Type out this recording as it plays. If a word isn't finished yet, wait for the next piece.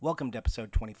Welcome to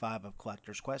episode 25 of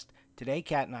Collector's Quest. Today,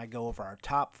 Kat and I go over our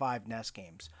top 5 NES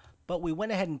games. But we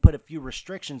went ahead and put a few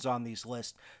restrictions on these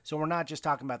lists, so we're not just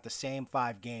talking about the same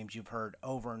 5 games you've heard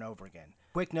over and over again.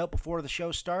 Quick note before the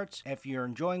show starts, if you're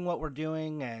enjoying what we're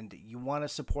doing and you want to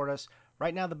support us,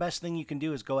 right now the best thing you can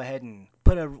do is go ahead and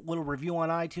put a little review on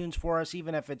iTunes for us,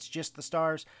 even if it's just the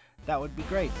stars. That would be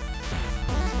great.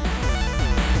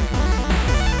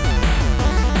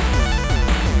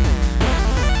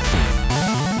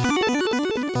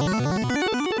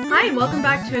 Hi, and welcome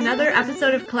back to another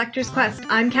episode of Collector's Quest.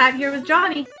 I'm Kat here with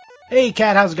Johnny. Hey,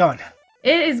 Kat, how's it going?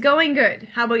 It is going good.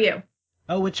 How about you?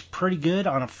 Oh, it's pretty good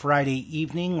on a Friday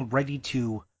evening, ready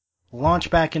to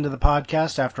launch back into the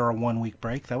podcast after a 1-week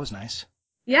break. That was nice.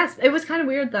 Yes, it was kind of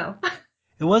weird though.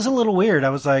 It was a little weird. I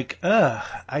was like,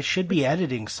 I should be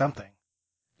editing something.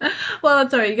 Well,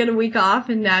 that's alright. You get a week off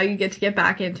and now you get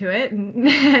back into it.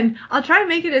 And I'll try to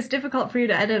make it as difficult for you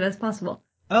to edit as possible.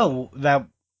 Oh, that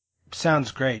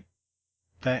sounds great.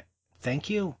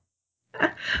 Thank you.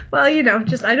 Well, I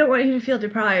don't want you to feel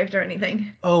deprived or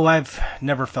anything. Oh, I've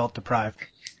never felt deprived.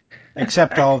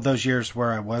 Except all of those years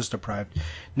where I was deprived.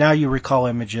 Now you recall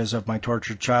images of my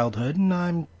tortured childhood, and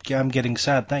I'm getting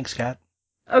sad. Thanks, Kat.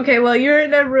 Okay, well, you're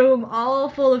in a room all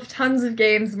full of tons of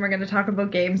games, and we're going to talk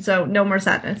about games, so no more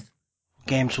sadness.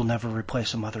 Games will never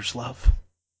replace a mother's love.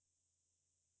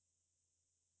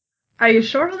 Are you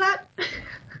sure of that?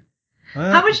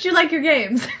 How much do you like your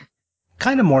games?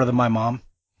 Kind of more than my mom.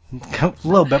 A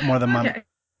little bit more than mom. Okay.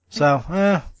 So,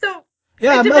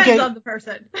 yeah, it depends on the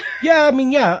person.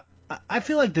 Yeah. I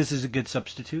feel like this is a good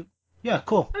substitute. Yeah,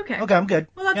 cool. Okay, I'm good.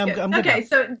 Well, that's good. I'm good. Okay,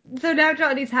 so now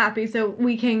Johnny's happy, so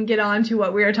we can get on to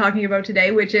what we are talking about today,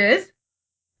 which is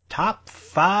Top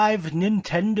 5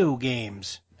 Nintendo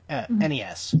games.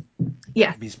 NES.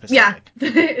 Yeah. To be specific.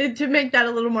 Yeah. To make that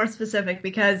a little more specific,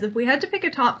 because if we had to pick a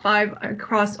top 5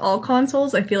 across all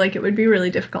consoles, I feel like it would be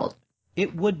really difficult.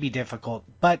 It would be difficult,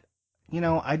 but,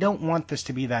 I don't want this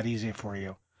to be that easy for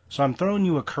you. So I'm throwing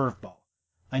you a curveball.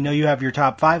 I know you have your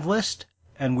top 5 list,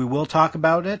 and we will talk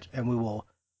about it, and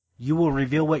you will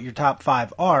reveal what your top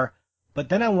 5 are, but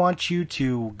then I want you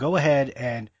to go ahead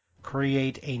and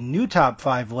create a new top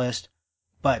 5 list,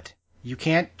 but you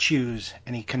can't choose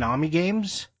any Konami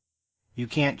games, you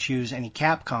can't choose any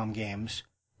Capcom games,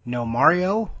 no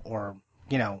Mario, or,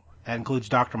 that includes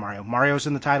Dr. Mario. Mario's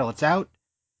in the title, it's out.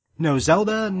 No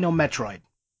Zelda, no Metroid.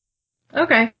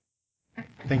 Okay.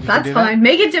 Think you That's can do fine. that?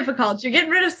 Make it difficult. You're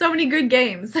getting rid of so many good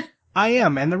games. I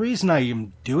am, and the reason I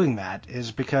am doing that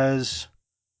is because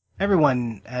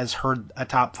everyone has heard a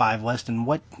top 5 list, and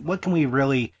what can we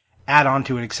really add on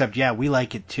to it except, yeah, we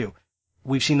like it too.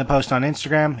 We've seen the post on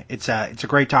Instagram. It's a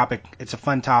great topic. It's a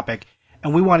fun topic,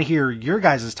 and we want to hear your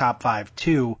guys' top 5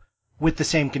 too, with the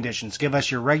same conditions. Give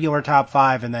us your regular top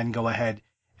 5, and then go ahead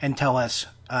and tell us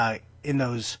in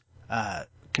those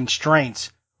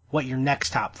constraints what your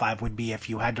next top 5 would be if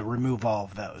you had to remove all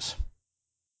of those.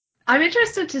 I'm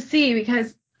interested to see,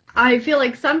 because I feel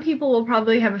like some people will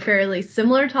probably have a fairly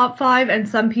similar top 5, and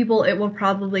some people it will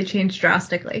probably change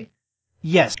drastically.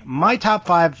 Yes, my top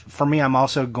 5, for me, I'm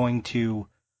also going to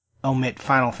omit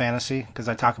Final Fantasy, because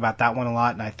I talk about that one a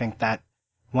lot, and I think that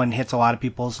one hits a lot of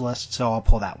people's lists, so I'll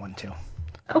pull that one too.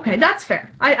 Okay, that's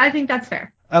fair. I think that's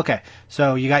fair. Okay,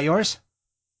 so you got yours?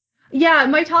 Yeah,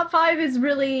 my top 5 is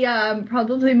really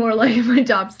probably more like my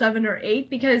top 7 or 8,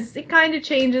 because it kind of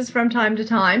changes from time to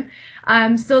time.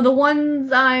 So the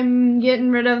ones I'm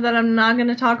getting rid of that I'm not going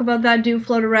to talk about that do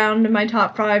float around in my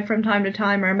top 5 from time to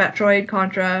time are Metroid,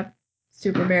 Contra,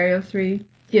 Super Mario 3,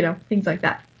 things like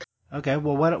that. Okay,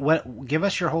 well, what? Give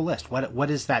us your whole list.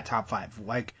 What is that top 5?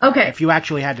 Like, Okay. If you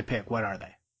actually had to pick, what are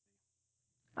they?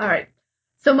 All right.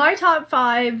 So my top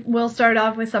 5 will start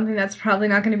off with something that's probably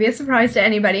not going to be a surprise to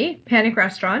anybody. Panic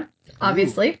Restaurant,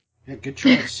 obviously. Ooh, yeah, good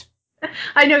choice.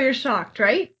 I know you're shocked,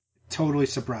 right? Totally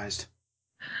surprised.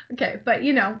 Okay, but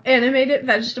animated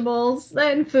vegetables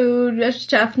and food, a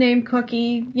chef named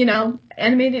Cookie,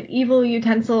 animated evil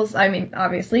utensils. I mean,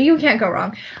 obviously, you can't go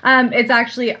wrong. It's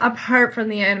actually, apart from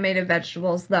the animated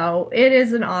vegetables, though, it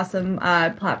is an awesome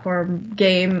platform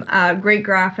game. Great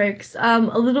graphics.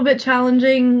 A little bit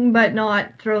challenging, but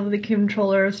not throw the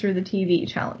controller through the TV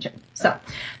challenging. So,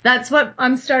 that's what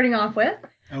I'm starting off with.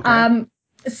 Okay.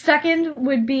 Second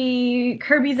would be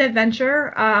Kirby's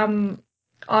Adventure.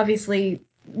 Obviously,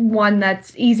 one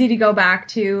that's easy to go back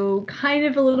to, kind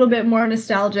of a little bit more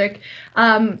nostalgic.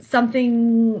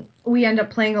 Something we end up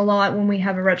playing a lot when we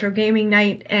have a retro gaming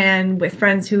night and with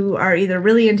friends who are either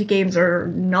really into games or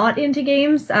not into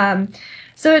games.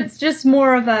 So it's just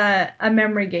more of a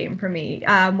memory game for me,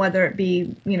 whether it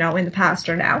be, in the past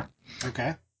or now.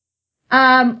 Okay.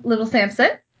 Little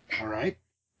Samson. All right.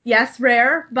 Yes,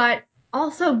 rare, but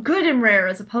also good and rare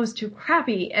as opposed to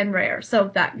crappy and rare.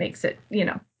 So that makes it,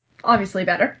 obviously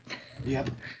better. Yep.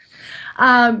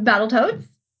 Battletoads,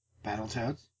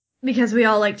 Battletoads. because we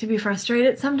all like to be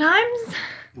frustrated sometimes.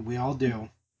 We all do.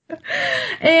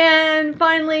 And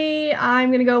finally, I'm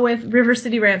going to go with River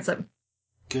City Ransom.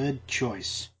 Good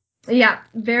choice. Yeah,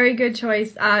 very good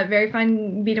choice. Very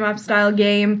fun beat 'em up style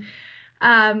game.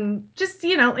 Just,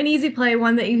 an easy play,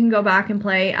 one that you can go back and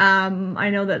play. I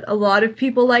know that a lot of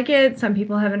people like it. Some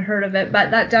people haven't heard of it,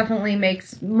 but that definitely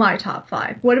makes my top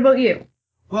 5. What about you?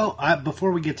 Well,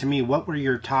 before we get to me, what were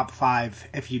your top 5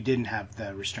 if you didn't have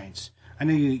the restraints? I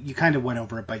know you kind of went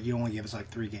over it, but you only gave us like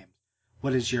 3 games.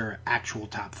 What is your actual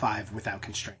top 5 without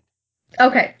constraint?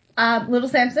 Okay. Little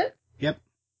Samson, Yep.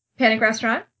 Panic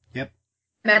Restaurant, Yep.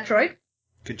 Metroid,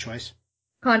 Good choice.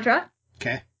 Contra,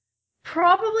 Okay.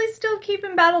 probably still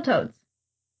keeping Battletoads.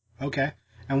 Okay.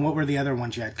 And what were the other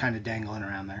ones you had kind of dangling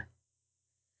around there?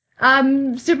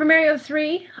 Super Mario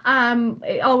 3,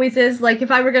 it always is. Like,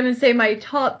 if I were gonna say my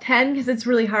top 10, because it's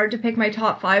really hard to pick my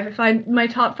top 5, my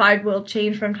top 5 will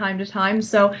change from time to time,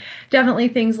 so definitely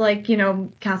things like,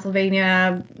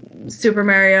 Castlevania, Super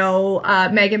Mario,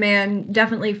 Mega Man,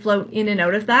 definitely float in and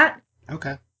out of that.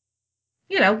 Okay.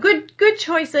 Good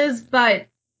choices, but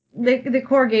the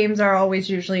core games are always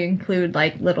usually include,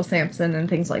 like, Little Samson and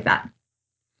things like that.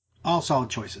 All solid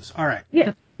choices. All right.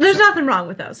 Yeah. There's nothing wrong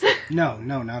with those. No,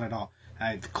 not at all.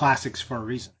 Classics for a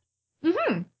reason.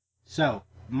 Mm-hmm. So,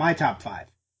 my top 5.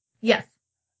 Yes.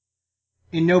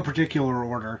 In no particular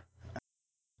order.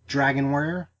 Dragon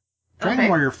Warrior. Dragon Okay.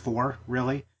 Warrior 4,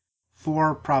 really.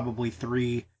 4, probably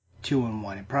 3, 2, and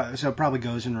 1. So it probably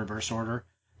goes in reverse order.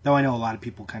 Though I know a lot of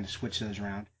people kind of switch those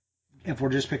around. If we're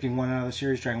just picking one out of the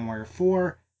series, Dragon Warrior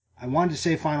 4. I wanted to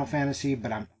say Final Fantasy,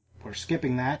 but we're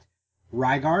skipping that.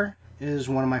 Rygar is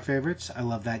one of my favorites. I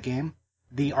love that game.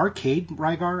 The arcade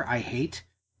Rygar, I hate.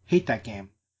 Hate that game.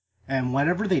 And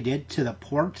whatever they did to the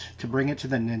port to bring it to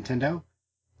the Nintendo,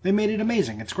 they made it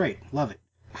amazing. It's great. Love it.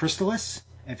 Crystalis,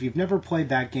 if you've never played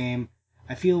that game,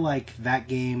 I feel like that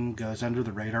game goes under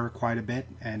the radar quite a bit,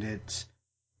 and it's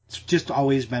just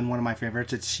always been one of my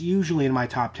favorites. It's usually in my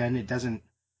top 10. It doesn't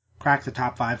crack the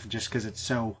top 5 just because it's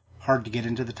so hard to get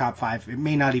into the top 5. It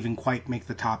may not even quite make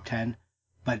the top 10,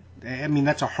 but I mean,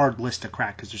 that's a hard list to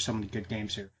crack because there's so many good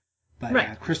games here. But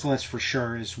Right. Crystalis for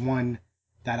sure is one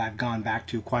that I've gone back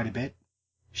to quite a bit.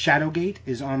 Shadowgate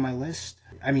is on my list.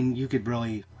 I mean,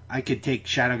 I could take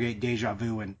Shadowgate, Deja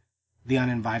Vu, and The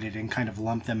Uninvited and kind of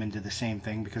lump them into the same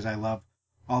thing because I love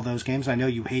all those games. I know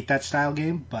you hate that style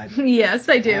game, but Yes,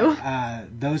 I do.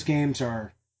 those games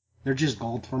they're just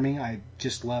gold for me. I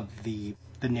just love the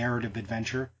narrative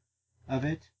adventure of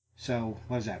it. So,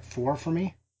 what is that, 4 for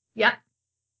me? Yeah.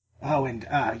 Oh, and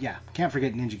yeah, can't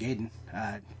forget Ninja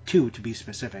Gaiden. 2, to be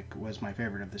specific, was my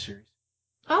favorite of the series.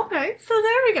 Okay, so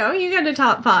there we go. You got a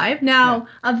top 5. Now,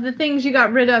 of the things you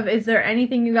got rid of, is there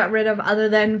anything you got rid of other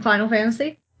than Final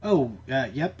Fantasy? Oh,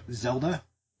 yep, Zelda.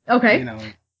 Okay. You know,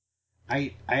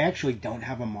 I actually don't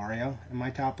have a Mario in my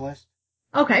top list.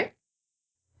 Okay.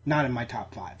 Not in my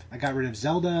top 5. I got rid of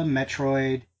Zelda,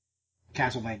 Metroid,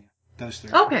 Castlevania. Those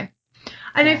 3. Okay.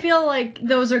 And I So, feel like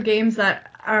those are games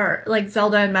that are like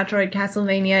Zelda and Metroid,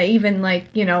 Castlevania, even like,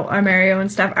 our Mario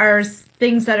and stuff are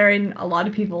things that are in a lot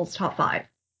of people's top 5.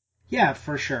 yeah,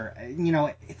 for sure.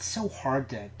 It's so hard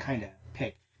to kind of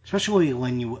pick, especially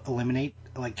when you eliminate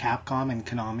like Capcom and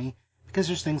Konami, because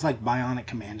there's things like Bionic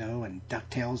Commando and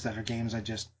DuckTales that are games I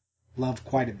just love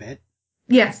quite a bit.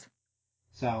 Yes.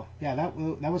 So, yeah,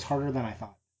 that was harder than I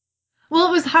thought. Well,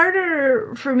 it was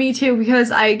harder for me too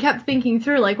because I kept thinking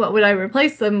through like what would I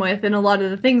replace them with, and a lot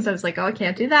of the things I was like, oh, I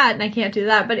can't do that and I can't do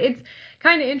that. But it's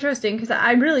kind of interesting because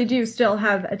I really do still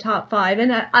have a top 5,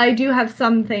 and I do have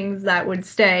some things that would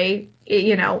stay,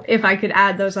 if I could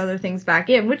add those other things back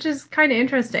in, which is kind of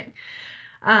interesting.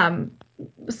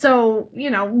 So,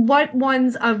 what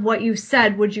ones of what you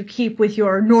said would you keep with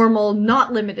your normal,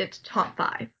 not limited top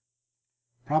 5?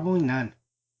 Probably none.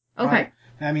 Okay.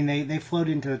 I mean, they float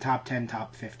into the top 10,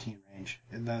 top 15 range.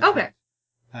 Those Okay.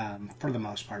 for the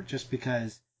most part, just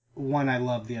because, one, I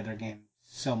love the other game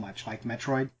so much, like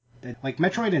Metroid. Like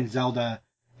Metroid and Zelda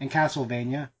and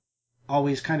Castlevania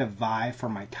always kind of vie for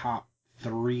my top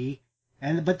 3.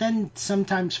 But then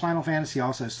sometimes Final Fantasy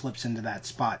also slips into that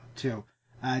spot too.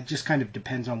 It just kind of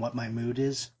depends on what my mood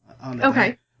is on the Okay.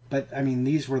 day. But I mean,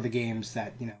 these were the games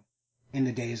that, in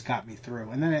the days got me through.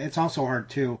 And then it's also hard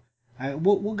too.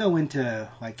 We'll go into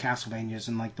like Castlevanias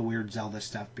and like the weird Zelda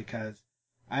stuff because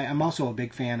I'm also a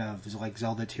big fan of like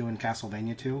Zelda 2 and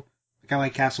Castlevania 2. Like I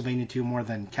like Castlevania 2 more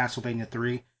than Castlevania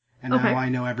 3. And Okay. now I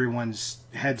know everyone's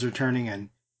heads are turning and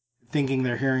thinking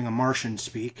they're hearing a Martian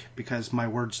speak because my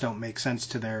words don't make sense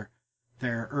to their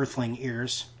earthling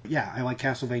ears. Yeah, I like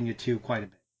Castlevania 2 quite a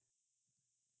bit.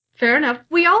 Fair enough.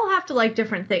 We all have to like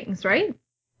different things, right?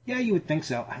 Yeah, you would think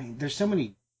so. I mean, there's so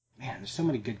many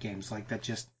good games like that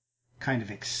just kind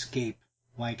of escape,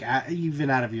 like even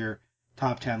out of your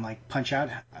top 10, like Punch Out.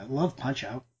 I love Punch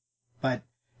Out, but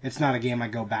it's not a game I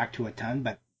go back to a ton,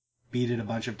 but beat it a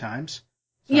bunch of times.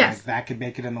 So Yes. like that could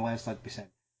make it on the list, like we said.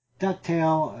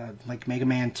 DuckTale, like Mega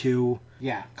Man 2,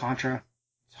 yeah, Contra.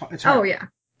 It's hard. Oh, yeah.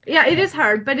 Yeah, it is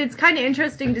hard, but it's kind of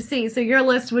interesting to see. So your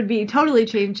list would be totally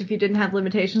changed if you didn't have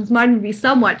limitations. Mine would be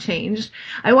somewhat changed.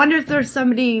 I wonder if there's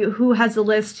somebody who has a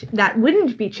list that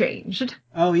wouldn't be changed.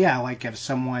 Oh yeah, like if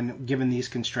someone, given these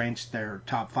constraints, their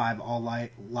top 5 all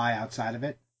lie outside of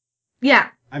it. Yeah.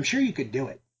 I'm sure you could do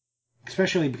it.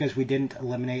 Especially because we didn't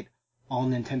eliminate all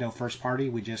Nintendo first party.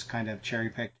 We just kind of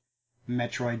cherry-picked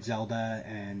Metroid, Zelda,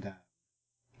 and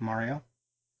Mario.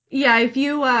 Yeah, if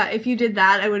you did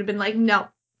that, I would have been like, no,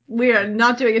 we are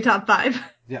not doing a top 5.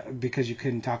 Yeah, because you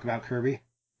couldn't talk about Kirby.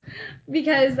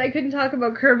 Because I couldn't talk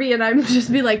about Kirby and I'd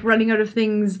just be like running out of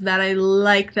things that I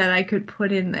like that I could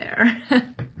put in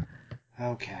there.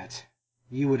 Oh, Kat.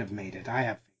 You would have made it. I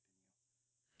have.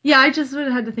 Yeah, I just would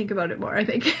have had to think about it more, I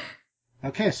think.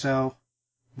 Okay, so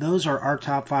those are our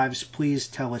top 5s. Please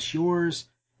tell us yours.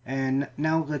 And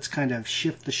now let's kind of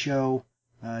shift the show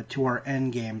to our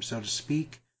end game, so to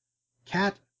speak.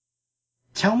 Kat,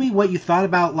 tell me what you thought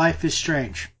about Life is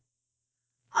Strange.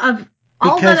 Of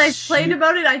all that I've played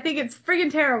about it, I think it's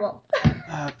friggin' terrible.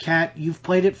 Kat, you've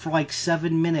played it for like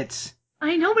 7 minutes.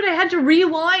 I know, but I had to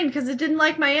rewind because it didn't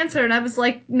like my answer, and I was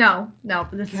like, no,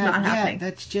 this is not happening. Yeah,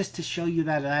 that's just to show you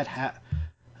that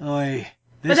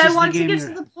But I want to get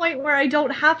to the point where I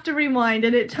don't have to rewind,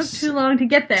 and it took too long to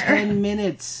get there. 10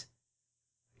 minutes.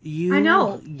 I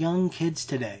know. Young kids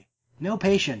today. No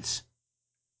patience.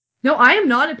 No, I am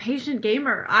not a patient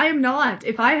gamer. I am not.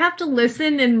 If I have to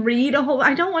listen and read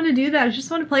I don't want to do that. I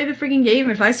just want to play the freaking game.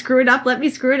 If I screw it up, let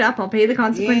me screw it up. I'll pay the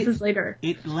consequences later.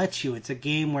 It lets you. It's a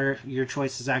game where your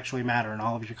choices actually matter, and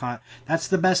all of your that's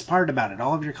the best part about it.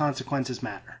 All of your consequences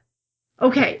matter.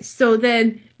 Okay, so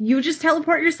then you just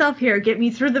teleport yourself here, get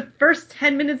me through the first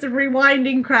 10 minutes of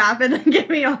rewinding crap, and then get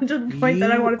me on to the point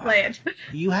that I want to play it.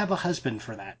 You have a husband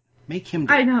for that. Make him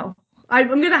do it. I know. I'm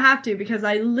going to have to, because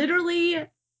I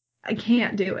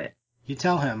can't do it. You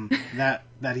tell him that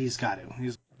he's got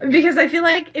to. Because I feel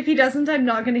like if he doesn't, I'm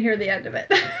not going to hear the end of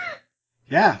it.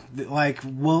 Yeah, like,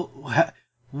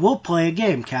 we'll play a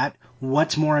game, Kat.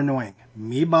 What's more annoying?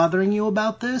 Me bothering you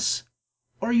about this?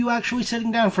 Or are you actually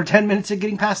sitting down for 10 minutes and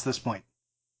getting past this point?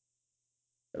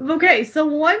 Okay, so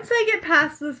once I get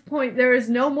past this point, there is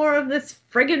no more of this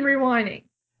friggin' rewinding.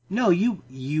 No,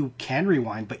 you can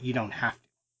rewind, but you don't have to.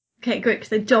 Okay, good,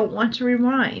 because I don't want to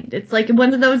rewind. It's like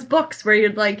one of those books where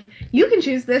you're like, you can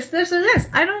choose this, or this.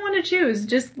 I don't want to choose.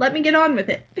 Just let me get on with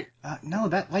it. No,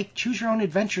 that, like, choose your own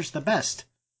adventure's the best.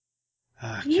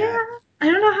 Yeah,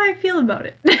 I don't know how I feel about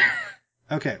it.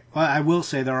 Okay, well, I will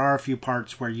say there are a few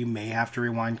parts where you may have to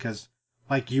rewind because,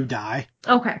 like, you die.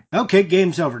 Okay,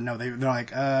 game's over. No, they're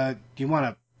like, you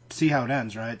want to see how it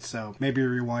ends, right? So maybe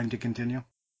rewind to continue.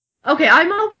 Okay,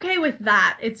 I'm okay with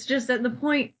that. It's just at the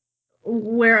point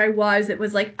where I was, it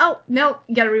was like, oh, no,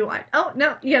 you gotta rewind. Oh,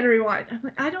 no, you gotta rewind. I'm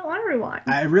like, I don't want to rewind.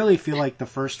 I really feel like the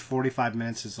first 45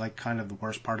 minutes is, like, kind of the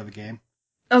worst part of the game.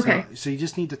 Okay. So you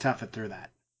just need to tough it through that.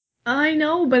 I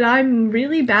know, but I'm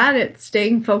really bad at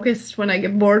staying focused when I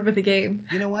get bored with a game.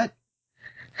 You know what?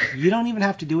 You don't even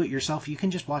have to do it yourself. You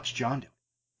can just watch John do it.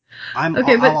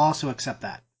 I'll also accept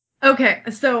that. Okay,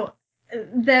 so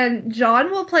then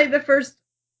John will play the first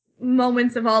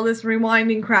moments of all this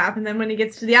rewinding crap, and then when he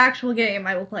gets to the actual game,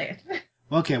 I will play it.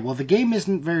 Okay, well, the game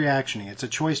isn't very actiony. It's a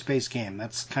choice-based game.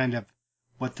 That's kind of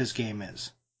what this game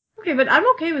is. Okay, but I'm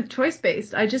okay with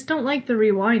choice-based. I just don't like the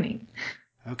rewinding.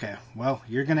 Okay, well,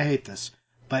 you're going to hate this,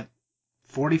 but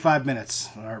 45 minutes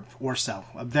or so,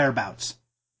 thereabouts.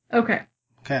 Okay.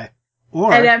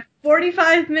 Or, and at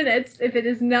 45 minutes, if it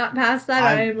is not past that,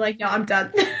 I'm like, no, I'm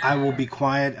done. I will be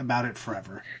quiet about it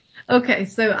forever. Okay,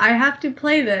 so I have to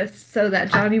play this so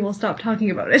that Johnny will stop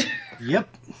talking about it. Yep,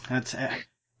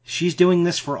 she's doing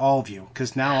this for all of you,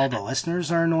 because now all the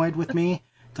listeners are annoyed with me.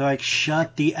 They're like,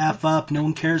 shut the F up, no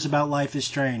one cares about Life is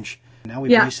Strange. Now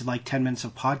we've wasted like 10 minutes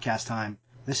of podcast time.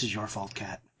 This is your fault,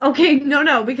 Kat. Okay,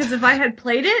 no, because if I had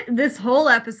played it, this whole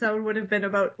episode would have been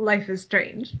about Life is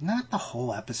Strange. Not the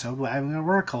whole episode. I mean,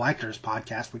 we're a collector's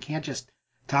podcast. We can't just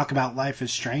talk about Life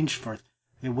is Strange for...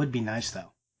 It would be nice,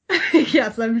 though.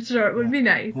 Yes, I'm sure it would be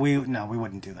nice. We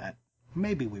wouldn't do that.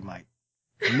 Maybe we might.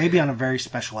 Maybe on a very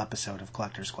special episode of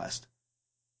Collector's Quest.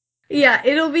 Yeah,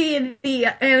 it'll be in the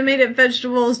animated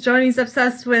vegetables. Johnny's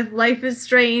obsessed with Life is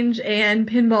Strange and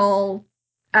Pinball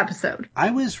episode.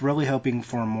 I was really hoping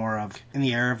for more of in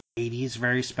the era of 80s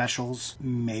very specials.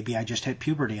 Maybe I just hit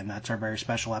puberty and that's our very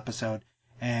special episode,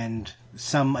 and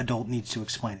some adult needs to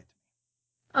explain it.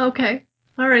 Okay.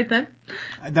 All right then.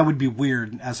 That would be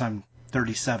weird as I'm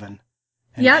 37.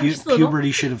 And Yeah, just a little.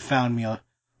 puberty should have found me a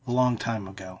long time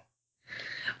ago.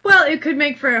 Well, it could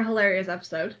make for a hilarious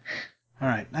episode. All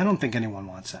right, I don't think anyone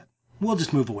wants that. We'll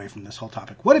just move away from this whole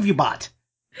topic. What have you bought?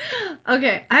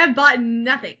 Okay, I have bought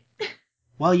nothing.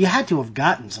 Well, you had to have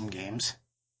gotten some games.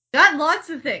 Got lots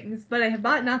of things, but I have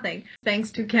bought nothing. Thanks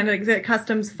to Canada Exhibit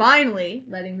Customs finally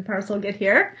letting the parcel get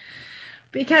here.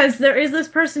 Because there is this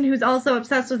person who's also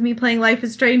obsessed with me playing Life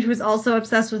is Strange, who's also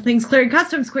obsessed with things clearing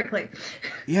customs quickly.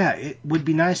 Yeah, it would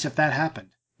be nice if that happened.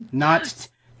 Not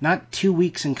 2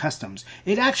 weeks in customs.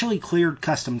 It actually cleared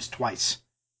customs twice.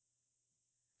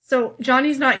 So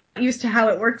Johnny's not used to how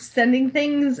it works sending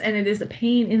things, and it is a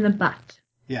pain in the butt.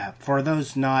 Yeah, for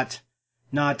those not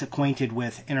acquainted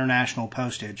with international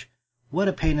postage, what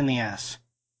a pain in the ass.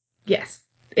 Yes,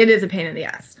 it is a pain in the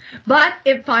ass. But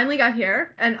it finally got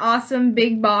here. An awesome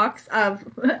big box of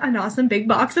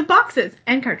boxes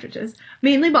and cartridges.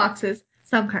 Mainly boxes,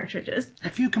 some cartridges. A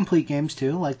few complete games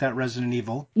too, like that Resident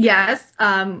Evil. Yes,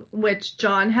 which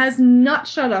John has not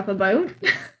shut up about.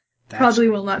 Probably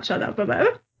will not shut up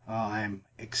about. Oh, I'm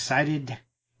excited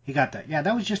he got that. Yeah,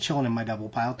 that was just chilling in my double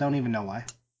pile. Don't even know why.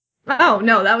 Oh,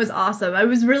 no, that was awesome. I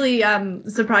was really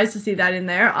surprised to see that in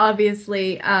there.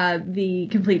 Obviously, the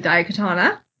complete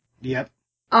Daikatana. Yep.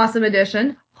 Awesome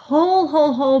addition.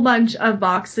 Whole bunch of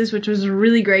boxes, which was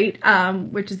really great,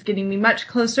 which is getting me much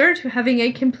closer to having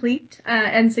a complete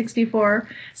N64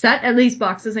 set, at least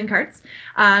boxes and carts.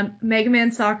 Mega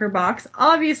Man Soccer box.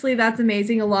 Obviously, that's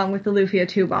amazing, along with the Lufia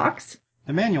 2 box.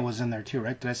 The manual was in there too,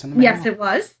 right? Did I send the manual? Yes, it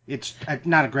was. It's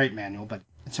not a great manual, but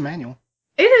it's a manual.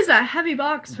 It is a heavy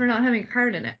box for not having a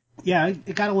card in it. Yeah,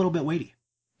 it got a little bit weighty.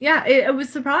 Yeah, I was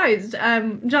surprised.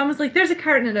 John was like, there's a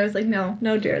card in it. I was like, no,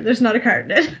 dear, there's not a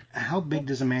card in it. How big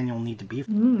does a manual need to be? I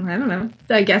don't know.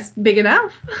 I guess big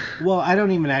enough. Well, I don't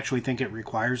even actually think it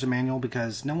requires a manual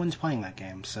because no one's playing that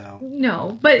game, so...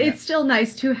 No, but yeah. It's still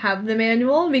nice to have the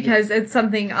manual because it's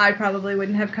something I probably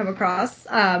wouldn't have come across.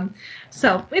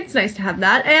 So it's nice to have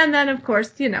that. And then, of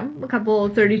course, a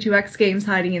couple 32X games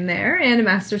hiding in there and a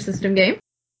Master System game,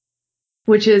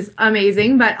 which is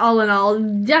amazing. But all in all,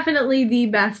 definitely the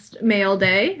best mail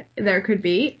day there could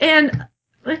be. And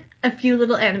a few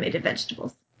little animated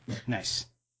vegetables. Nice.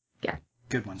 Yeah.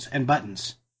 Good ones. And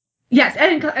buttons. Yes,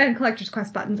 and Collector's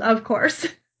Quest buttons, of course.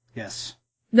 Yes.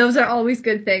 Those are always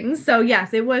good things. So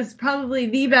yes, it was probably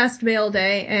the best mail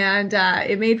day, and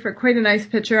it made for quite a nice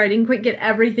picture. I didn't quite get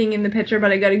everything in the picture,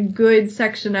 but I got a good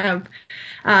section of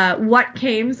what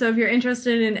came. So if you're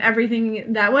interested in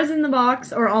everything that was in the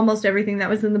box, or almost everything that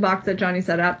was in the box that Johnny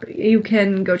set up, you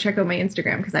can go check out my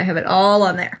Instagram because I have it all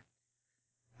on there.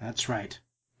 That's right.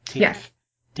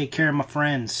 Take care of my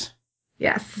friends.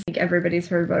 Yes, I think everybody's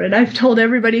heard about it. I've told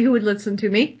everybody who would listen to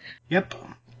me. Yep.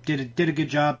 Did a good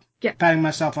job. Yeah. Patting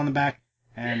myself on the back.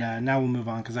 And now we'll move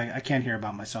on because I can't hear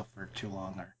about myself for too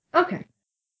long. Okay.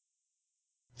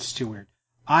 It's too weird.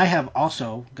 I have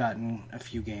also gotten a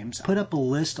few games. Put up a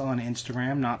list on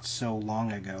Instagram not so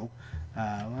long ago.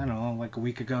 I don't know, like a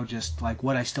week ago, just like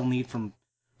what I still need from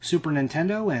Super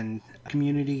Nintendo, and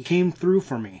community came through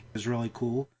for me. It was really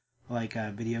cool. Like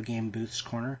Video Game Booth's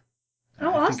Corner.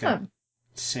 Oh, awesome.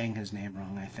 Saying his name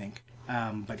wrong, I think.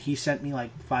 But he sent me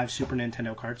like 5 Super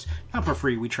Nintendo carts. Not for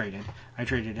free, we traded. I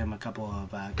traded him a couple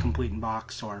of complete in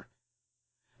box or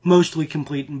mostly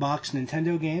complete in box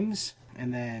Nintendo games.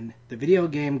 And then the video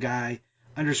game guy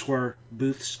 _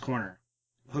 Booth's Corner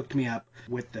hooked me up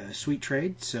with the sweet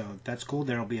trade. So that's cool.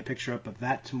 There'll be a picture up of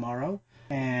that tomorrow.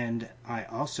 And I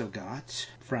also got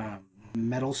from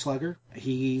Metal Slugger.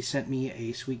 He sent me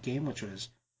a sweet game, which was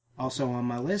also on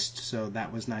my list, so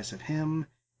that was nice of him.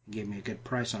 He gave me a good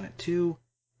price on it too.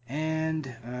 And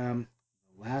the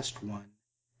last one,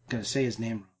 I'm going to say his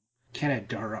name wrong.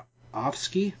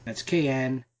 Kanadorovsky. That's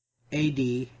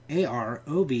Kanadarovski.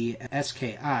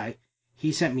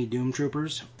 He sent me Doom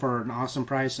Troopers for an awesome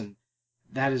price, and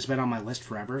that has been on my list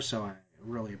forever, so I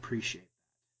really appreciate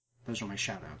that. Those are my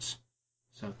shout-outs.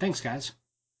 So thanks, guys.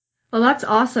 Well, that's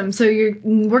awesome. So you're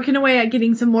working away at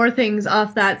getting some more things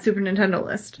off that Super Nintendo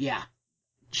list. Yeah.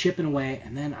 Chipping away,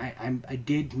 and then I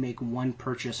did make one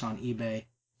purchase on eBay.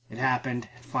 It happened.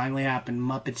 It finally happened.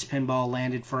 Muppets Pinball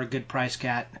landed for a good price,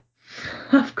 Cat.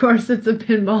 Of course, it's a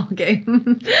pinball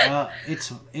game.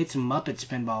 It's Muppets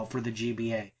Pinball for the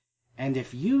GBA. And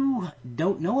if you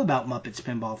don't know about Muppets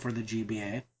Pinball for the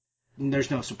GBA,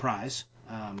 there's no surprise.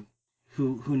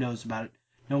 Who knows about it?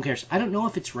 No one cares. I don't know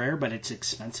if it's rare, but it's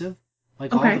expensive.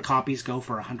 Like all Okay. the copies go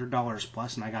for $100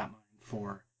 plus, and I got mine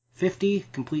for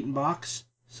 $50 complete in box.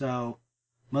 So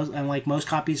most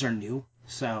copies are new.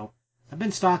 So I've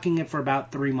been stocking it for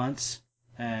about 3 months,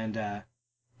 and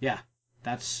yeah,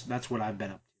 that's what I've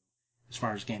been up to as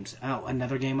far as games. Oh,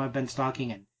 another game I've been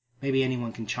stocking, and maybe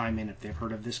anyone can chime in if they've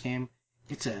heard of this game.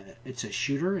 It's a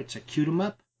shooter. It's a shoot 'em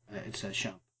up. It's a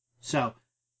shump. So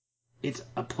it's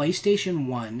a PlayStation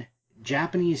 1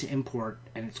 Japanese import,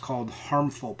 and it's called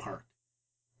Harmful Part.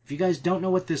 If you guys don't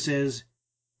know what this is,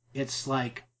 it's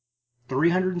like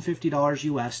 $350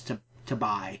 US to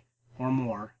buy or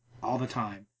more all the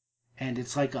time, and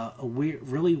it's like a weird,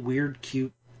 really weird,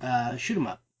 cute shoot 'em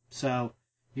up. So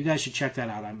you guys should check that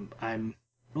out. I'm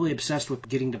really obsessed with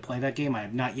getting to play that game. I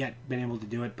have not yet been able to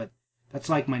do it, but that's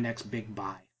like my next big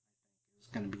buy. It's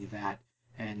going to be that,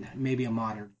 and maybe a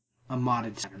modded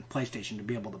Saturn PlayStation to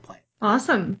be able to play it.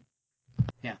 Awesome.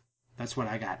 Yeah, that's what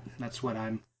I got. That's what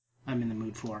I'm in the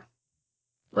mood for.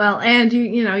 Well, and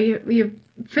you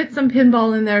fit some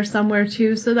pinball in there somewhere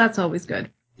too, so that's always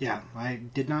good. Yeah, I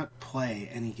did not play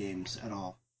any games at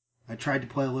all. I tried to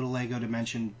play a little Lego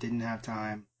Dimension, didn't have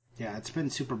time. Yeah, it's been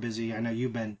super busy. I know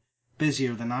you've been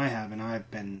busier than I have, and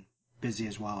I've been busy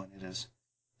as well, and it's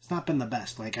not been the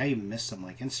best. Like, I even missed some,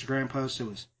 like, Instagram posts. It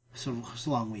was a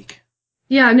long week.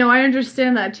 Yeah, no, I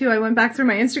understand that too. I went back through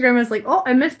my Instagram and I was like, oh,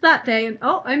 I missed that day, and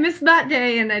oh, I missed that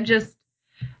day, and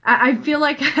I feel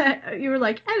like you were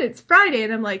like, and it's Friday,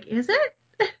 and I'm like, is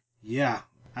it? Yeah,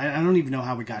 I don't even know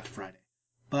how we got to Friday,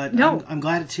 but No. I'm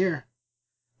glad it's here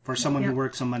for someone who Yeah.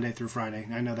 works on Monday through Friday.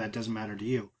 I know that doesn't matter to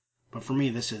you, but for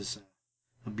me, this is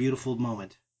a beautiful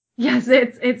moment. Yes,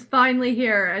 it's finally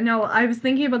here. I know I was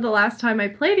thinking about the last time I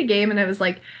played a game, and I was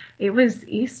like, it was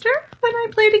Easter when I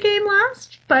played a game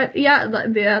last. But yeah,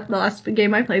 the last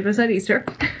game I played was at Easter.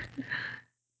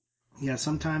 Yeah,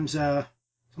 sometimes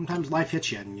life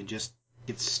hits you and you just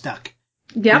get stuck.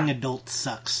 Yep. Being adult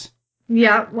sucks.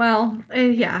 Yeah, well,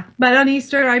 yeah. But on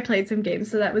Easter, I played some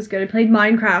games, so that was good. I played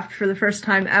Minecraft for the first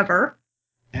time ever.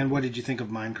 And what did you think of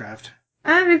Minecraft?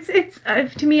 It's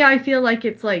to me, I feel like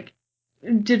it's like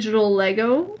digital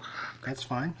Lego. That's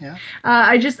fine, yeah.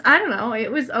 I don't know.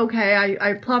 It was okay.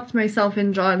 I plopped myself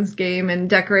in John's game and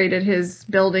decorated his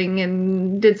building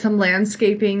and did some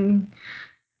landscaping,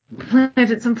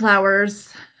 planted some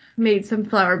flowers, made some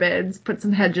flower beds, put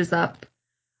some hedges up.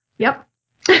 Yep.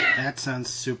 That sounds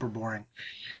super boring.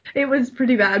 It was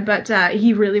pretty bad, but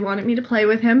he really wanted me to play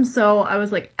with him, so I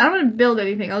was like, I don't want to build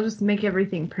anything. I'll just make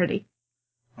everything pretty.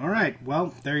 All right,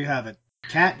 well, there you have it.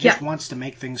 Kat Yeah. just wants to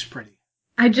make things pretty.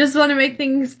 I just want to make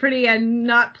things pretty and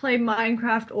not play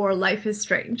Minecraft or Life is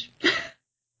Strange.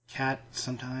 Kat,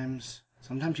 sometimes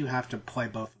you have to play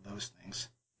both of those things.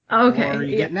 Okay. Or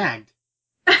you get nagged.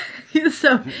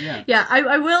 So, Yeah. yeah,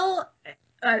 I will,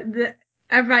 if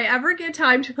I ever get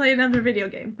time to play another video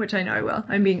game, which I know I will,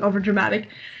 I'm being over dramatic,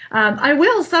 I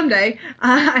will someday.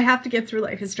 I have to get through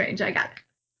Life is Strange. I got it.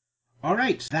 All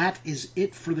right, that is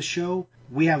it for the show.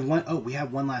 We have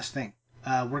one last thing.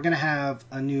 We're going to have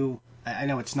a new, I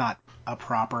know it's not a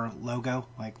proper logo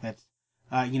like that's,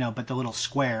 but the little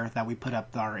square that we put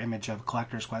up our image of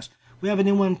Collector's Quest. We have a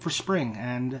new one for spring,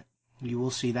 and you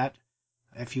will see that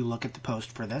if you look at the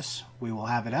post for this. We will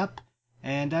have it up.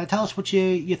 And tell us what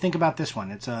you think about this one.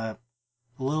 It's a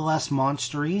little less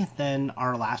monstery than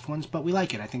our last ones, but we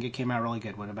like it. I think it came out really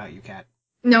good. What about you, Kat?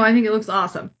 No, I think it looks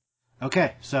awesome.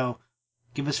 Okay, so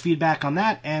give us feedback on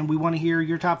that, and we want to hear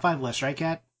your top 5 list, right,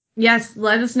 Kat? Yes,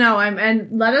 let us know.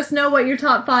 And let us know what your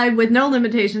top 5 with no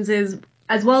limitations is,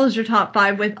 as well as your top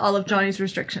 5 with all of Johnny's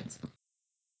restrictions.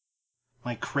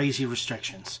 Like crazy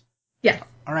restrictions. Yes.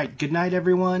 All right, good night,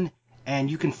 everyone.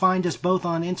 And you can find us both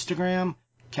on Instagram.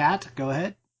 Kat, go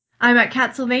ahead. I'm at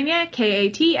Catsylvania,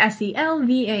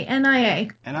 Katselvania. And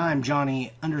I'm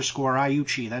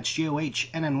Johnny_Iucci. That's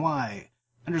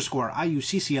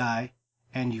JOHNNY_IUCCI.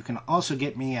 And you can also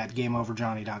get me at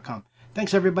GameOverJohnny.com.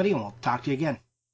 Thanks, everybody, and we'll talk to you again.